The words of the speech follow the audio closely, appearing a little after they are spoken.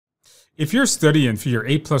If you're studying for your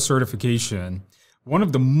A+ certification, one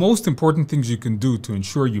of the most important things you can do to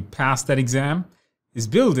ensure you pass that exam is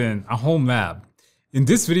building a home lab. In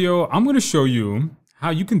this video, I'm going to show you how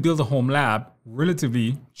you can build a home lab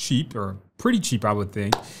relatively cheap, or pretty cheap, I would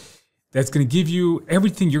think, that's going to give you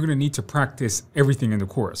everything you're going to need to practice everything in the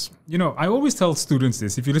course. You know, I always tell students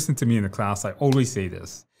this. If you listen to me in the class, I always say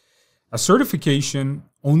this. A certification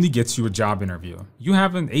only gets you a job interview. You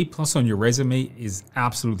have an A+ on your resume is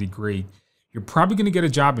absolutely great. You're probably going to get a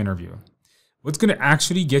job interview. What's going to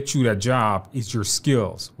actually get you that job is your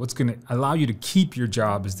skills. What's going to allow you to keep your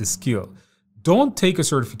job is the skill. Don't take a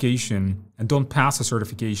certification and don't pass a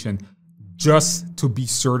certification just to be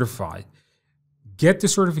certified. Get the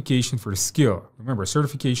certification for the skill. Remember,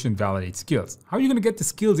 certification validates skills. How are you going to get the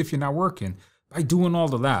skills if you're not working? By doing all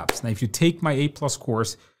the labs. Now, if you take my A+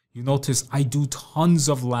 course, you notice I do tons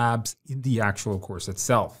of labs in the actual course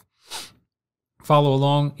itself. Follow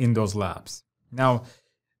along in those labs. Now,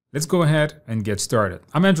 let's go ahead and get started.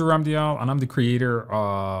 I'm Andrew Ramdial, and I'm the creator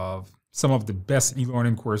of some of the best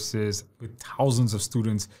e-learning courses with thousands of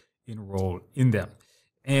students enrolled in them.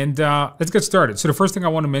 And let's get started. So the first thing I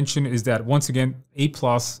want to mention is that, once again, A+,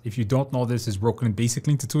 if you don't know this, is broken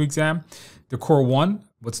basically into two exams. The Core 1,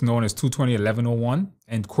 what's known as 220-1101,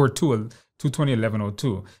 and Core 2,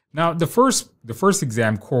 220-1102. Now, the first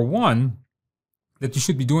exam, Core 1, that you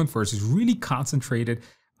should be doing first is really concentrated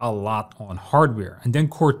a lot on hardware. And then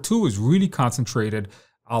Core 2 is really concentrated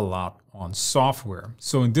a lot on software.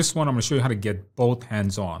 So in this one, I'm going to show you how to get both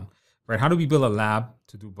hands-on, right? How do we build a lab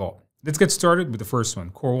to do both? Let's get started with the first one,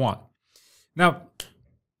 Core 1. Now,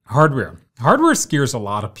 hardware. Hardware scares a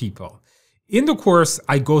lot of people. In the course,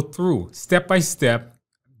 I go through step-by-step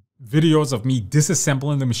videos of me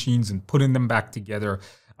disassembling the machines and putting them back together.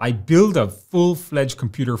 I build a full-fledged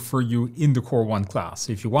computer for you in the Core 1 class.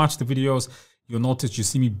 So if you watch the videos, you'll notice you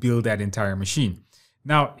see me build that entire machine.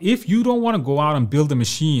 Now, if you don't want to go out and build a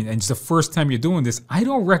machine and it's the first time you're doing this, I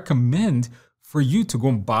don't recommend for you to go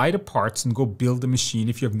and buy the parts and go build a machine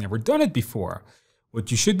if you've never done it before. What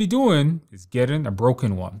you should be doing is getting a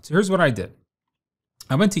broken one. So here's what I did.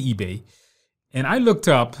 I went to eBay and I looked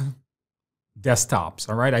up desktops,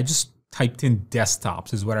 all right? I just typed in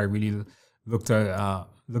desktops is what I really looked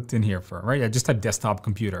in here for, right? I just typed desktop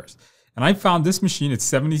computers. And I found this machine at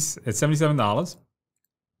 $77.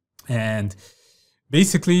 And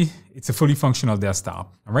basically, it's a fully functional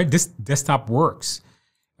desktop, all right? This desktop works.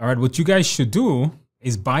 All right, what you guys should do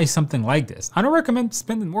is buy something like this. I don't recommend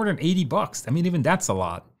spending more than 80 bucks. I mean, even that's a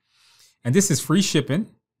lot. And this is free shipping.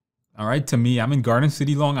 All right, to me, I'm in Garden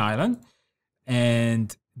City, Long Island.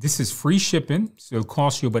 And this is free shipping, so it'll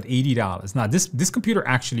cost you about $80. Now, this computer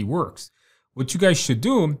actually works. What you guys should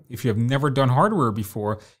do, if you have never done hardware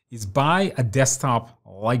before, is buy a desktop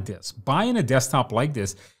like this. Buying a desktop like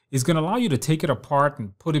this is going to allow you to take it apart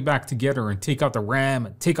and put it back together and take out the RAM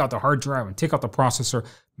and take out the hard drive and take out the processor.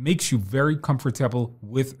 Makes you very comfortable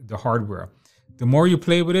with the hardware. The more you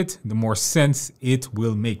play with it, the more sense it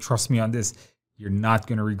will make. Trust me on this, you're not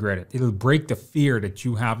going to regret it. It'll break the fear that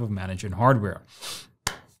you have of managing hardware.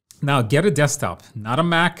 Now, get a desktop, not a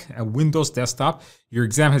Mac, a Windows desktop. Your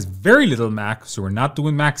exam has very little Mac, so we're not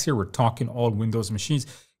doing Macs here. We're talking all Windows machines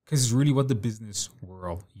because it's really what the business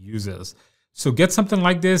world uses. So get something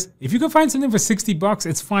like this. If you can find something for 60 bucks,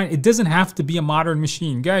 it's fine. It doesn't have to be a modern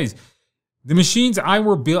machine. Guys, the machines I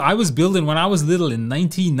was building when I was little in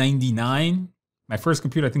 1999, my first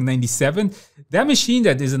computer, I think 97, that machine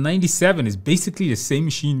that is a 97 is basically the same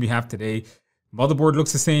machine we have today. Motherboard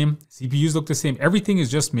looks the same, CPUs look the same. Everything is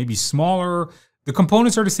just maybe smaller. The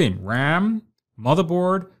components are the same. RAM,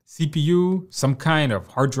 motherboard, CPU, some kind of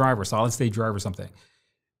hard drive or solid state drive or something.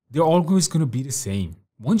 They're always going to be the same.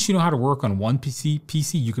 Once you know how to work on one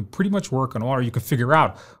PC, you can pretty much work on all, or you can figure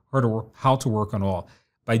out how to work on all.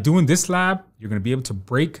 By doing this lab, you're going to be able to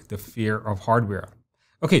break the fear of hardware.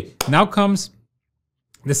 Okay, now comes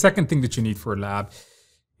the second thing that you need for a lab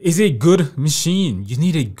is a good machine. You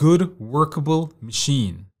need a good workable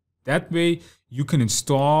machine. That way you can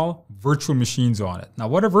install virtual machines on it. Now,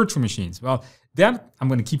 what are virtual machines? Well, that I'm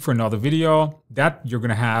going to keep for another video. That you're going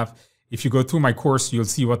to have. If you go through my course, you'll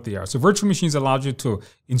see what they are. So virtual machines allow you to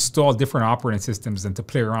install different operating systems and to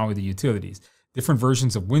play around with the utilities. Different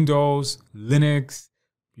versions of Windows, Linux.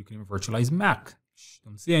 You can even virtualize Mac.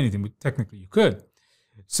 Don't say anything, but technically you could.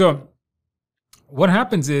 So what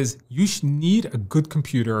happens is you need a good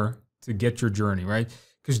computer to get your journey, right?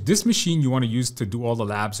 Because this machine you want to use to do all the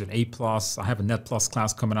labs at A+. I have a Net Plus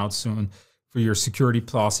class coming out soon for your Security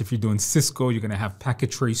Plus. If you're doing Cisco, you're going to have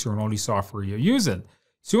Packet Tracer and all these software you're using.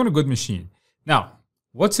 So you want a good machine. Now,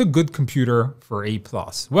 what's a good computer for A+?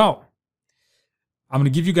 Well, I'm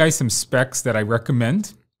going to give you guys some specs that I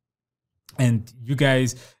recommend. And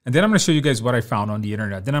then I'm going to show you guys what I found on the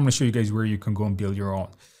internet. Then I'm going to show you guys where you can go and build your own.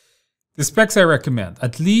 The specs I recommend,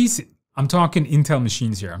 at least I'm talking Intel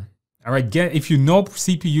machines here. All right, if you know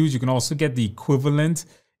CPUs, you can also get the equivalent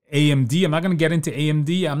AMD. I'm not going to get into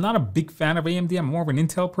AMD. I'm not a big fan of AMD. I'm more of an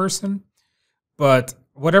Intel person. But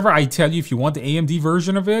whatever I tell you, if you want the AMD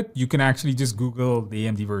version of it, you can actually just Google the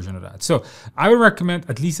AMD version of that. So I would recommend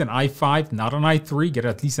at least an i5, not an i3. Get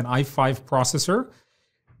at least an i5 processor.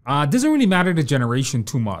 Doesn't really matter the generation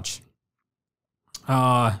too much.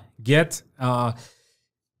 Get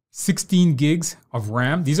 16 gigs of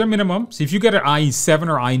RAM. These are minimum. So if you get an i7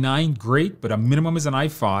 or i9, great, but a minimum is an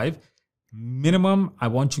i5. Minimum I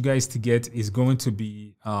want you guys to get is going to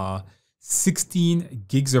be 16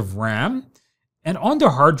 gigs of RAM. And on the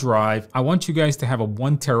hard drive, I want you guys to have a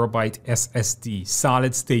 1 terabyte SSD,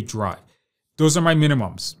 solid state drive. Those are my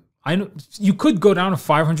minimums. I know you could go down to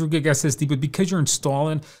 500 gig SSD, but because you're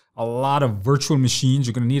installing a lot of virtual machines,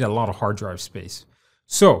 you're going to need a lot of hard drive space.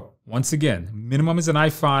 So once again, minimum is an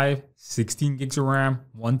i5, 16 gigs of RAM,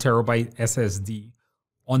 1 terabyte SSD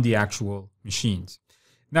on the actual machines.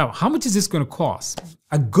 Now, how much is this going to cost?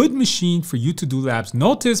 A good machine for you to do labs.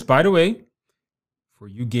 Notice, by the way, for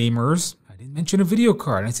you gamers, I didn't mention a video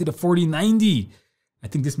card. I said a 4090. I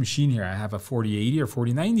think this machine here, I have a 4080 or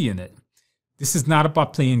 4090 in it. This is not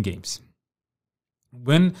about playing games.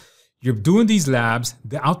 When you're doing these labs,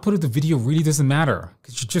 the output of the video really doesn't matter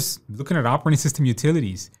because you're just looking at operating system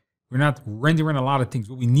utilities. We're not rendering a lot of things.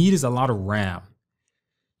 What we need is a lot of RAM.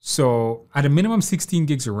 So at a minimum 16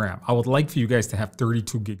 gigs of RAM, I would like for you guys to have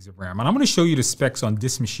 32 gigs of RAM. And I'm going to show you the specs on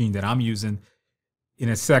this machine that I'm using in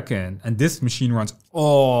a second. And this machine runs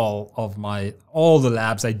all the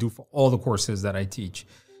labs I do for all the courses that I teach.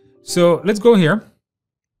 So let's go here.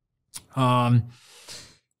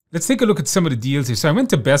 Let's take a look at some of the deals here. So I went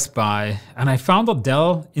to Best Buy and I found a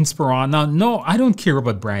Dell Inspiron. Now, no, I don't care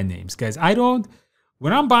about brand names, guys.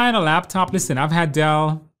 When I'm buying a laptop, listen, I've had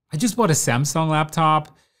Dell. I just bought a Samsung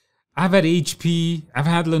laptop. I've had HP. I've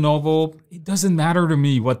had Lenovo. It doesn't matter to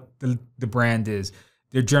me what the brand is.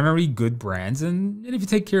 They're generally good brands. And if you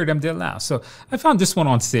take care of them, they'll last. So I found this one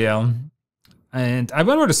on sale. And I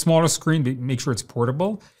went with a smaller screen to make sure it's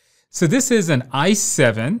portable. So this is an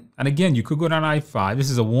i7, and again, you could go down i5. This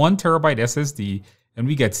is a 1 terabyte SSD, and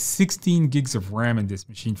we get 16 gigs of RAM in this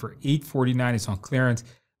machine for $849. It's on clearance.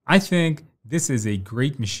 I think this is a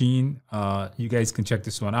great machine. You guys can check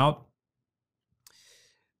this one out.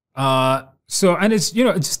 And it's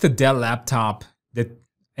it's just a Dell laptop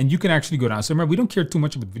and you can actually go down. So remember, we don't care too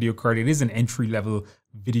much about video card. It is an entry-level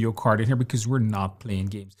video card in here because we're not playing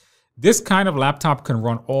games. This kind of laptop can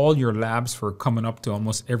run all your labs for coming up to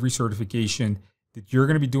almost every certification that you're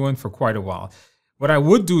going to be doing for quite a while. What I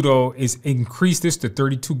would do, though, is increase this to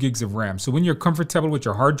 32 gigs of RAM. So when you're comfortable with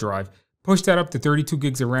your hard drive, push that up to 32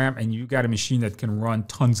 gigs of RAM, and you got a machine that can run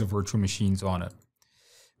tons of virtual machines on it.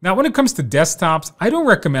 Now, when it comes to desktops, I don't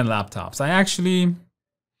recommend laptops.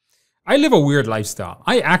 I live a weird lifestyle.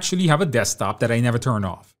 I actually have a desktop that I never turn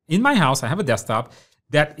off. In my house, I have a desktop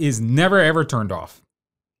that is never, ever turned off.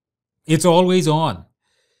 It's always on.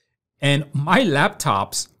 And my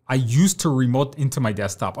laptops, I used to remote into my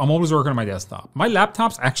desktop. I'm always working on my desktop. My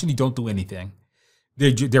laptops actually don't do anything.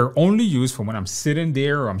 They're only used for when I'm sitting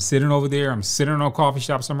there or I'm sitting over there. I'm sitting in a coffee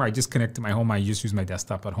shop somewhere. I just connect to my home. I just use my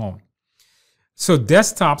desktop at home. So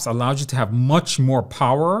desktops allows you to have much more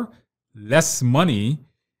power, less money.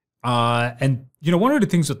 And one of the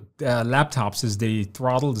things with laptops is they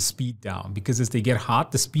throttle the speed down because as they get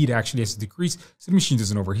hot, the speed actually has to decrease so the machine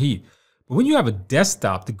doesn't overheat. But when you have a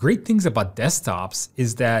desktop, the great things about desktops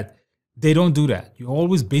is that they don't do that. You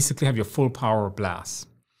always basically have your full power blast.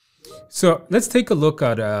 So let's take a look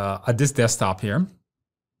at this desktop here.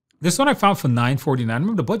 This one I found for $949.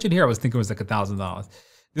 Remember the budget here I was thinking was like $1,000.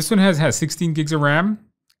 This one has 16 gigs of RAM.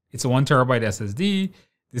 It's a 1 terabyte SSD.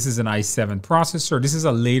 This is an i7 processor. This is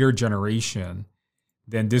a later generation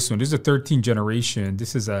than this one. This is a 13th generation.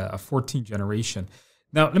 This is a 14th generation.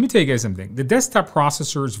 Now, let me tell you guys something. The desktop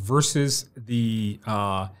processors versus the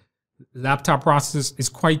laptop processors is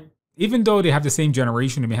quite, even though they have the same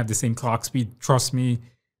generation, they may have the same clock speed, trust me,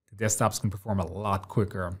 the desktops can perform a lot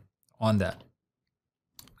quicker on that.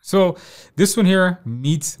 So this one here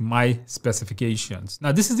meets my specifications.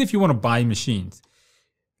 Now, this is if you want to buy machines.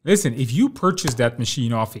 Listen, if you purchase that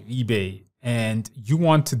machine off of eBay and you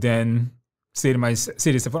want to then say to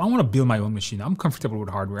yourself, well, I want to build my own machine. I'm comfortable with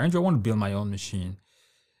hardware. Andrew, I want to build my own machine.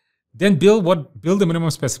 Then build the minimum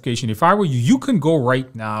specification. If I were you, you can go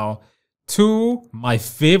right now to my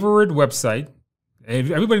favorite website.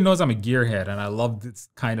 Everybody knows I'm a gearhead and I love this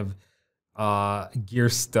kind of gear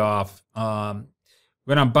stuff.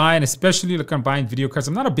 When I'm buying, especially like I'm buying video cards,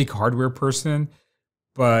 I'm not a big hardware person,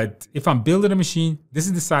 but if I'm building a machine, this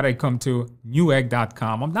is the site I come to,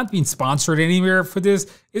 newegg.com. I'm not being sponsored anywhere for this.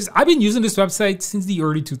 I've been using this website since the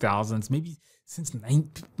early 2000s, maybe since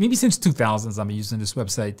 2000s. I'm using this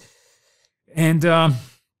website, and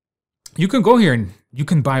you can go here and you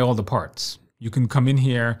can buy all the parts. You can come in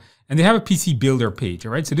here and they have a PC builder page.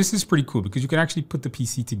 All right, so this is pretty cool because you can actually put the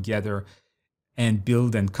PC together and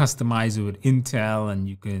build and customize it with Intel, and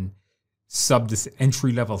you can sub this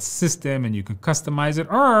entry-level system and you can customize it.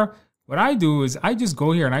 Or what I do is I just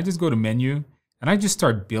go here and I just go to menu and I just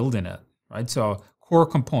start building it, right? So core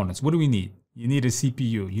components, what do we need? You need a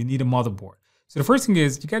CPU, you need a motherboard. So the first thing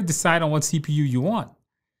is you got to decide on what CPU you want.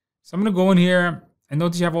 So I'm going to go in here and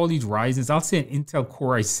notice you have all these Ryzen's. I'll say an Intel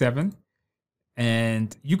Core i7,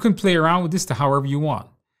 and you can play around with this to however you want.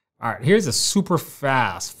 All right, here's a super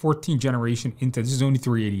fast 14th generation Intel. This is only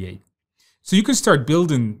 388. So you can start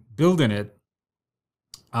building it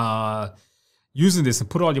using this and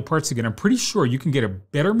put all your parts together. I'm pretty sure you can get a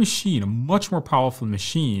better machine, a much more powerful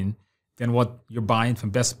machine than what you're buying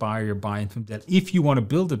from Best Buy or you're buying from Dell if you want to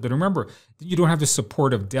build it. But remember, you don't have the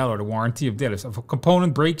support of Dell or the warranty of Dell. If a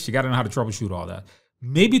component breaks, you got to know how to troubleshoot all that.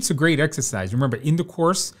 Maybe it's a great exercise. Remember, in the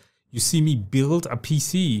course, you see me build a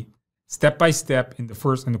PC step by step in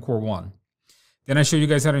the Core 1. Then I show you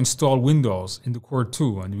guys how to install Windows in the Core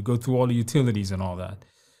 2, and we go through all the utilities and all that.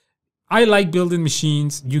 I like building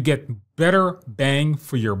machines. You get better bang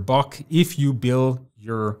for your buck if you build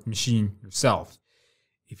your machine yourself.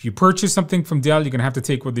 If you purchase something from Dell, you're going to have to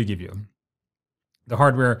take what they give you, the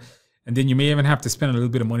hardware, and then you may even have to spend a little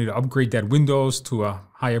bit of money to upgrade that Windows to a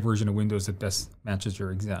higher version of Windows that best matches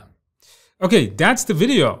your exam. Okay, that's the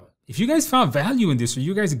video. If you guys found value in this, or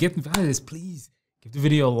you guys are getting value in this, please give the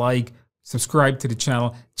video a like, subscribe to the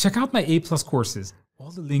channel, check out my A+ courses.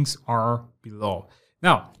 All the links are below.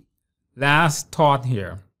 Now, last thought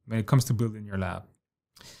here when it comes to building your lab.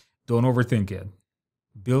 Don't overthink it.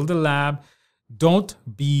 Build a lab. Don't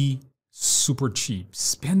be super cheap.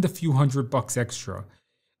 Spend a few $100 extra.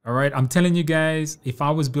 All right, I'm telling you guys, if I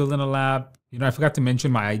was building a lab, I forgot to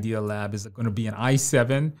mention my ideal lab is going to be an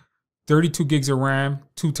i7, 32 gigs of RAM,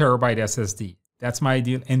 2 terabyte SSD. That's my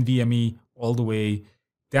ideal, NVMe all the way.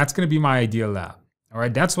 That's going to be my ideal lab. All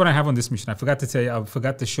right, that's what I have on this machine. I forgot to tell you, I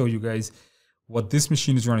forgot to show you guys what this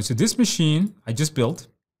machine is running. So this machine I just built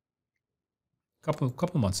a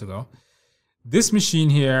couple months ago. This machine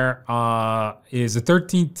here is a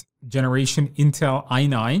 13th generation Intel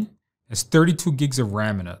i9. It's 32 gigs of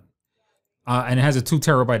RAM in it. And it has a 2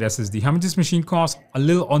 terabyte SSD. How much this machine costs? A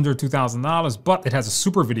little under $2,000, but it has a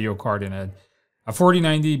super video card in it. A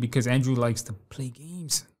 4090 because Andrew likes to play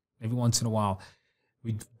games every once in a while.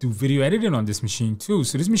 We do video editing on this machine too.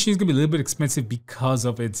 So this machine is going to be a little bit expensive because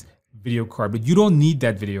of its video card, but you don't need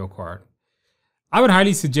that video card. I would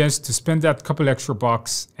highly suggest to spend that couple extra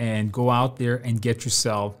bucks and go out there and get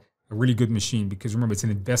yourself a really good machine, because remember, it's an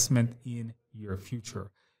investment in your future.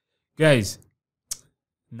 Guys,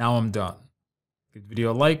 now I'm done. Give the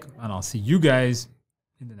video a like, and I'll see you guys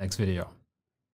in the next video.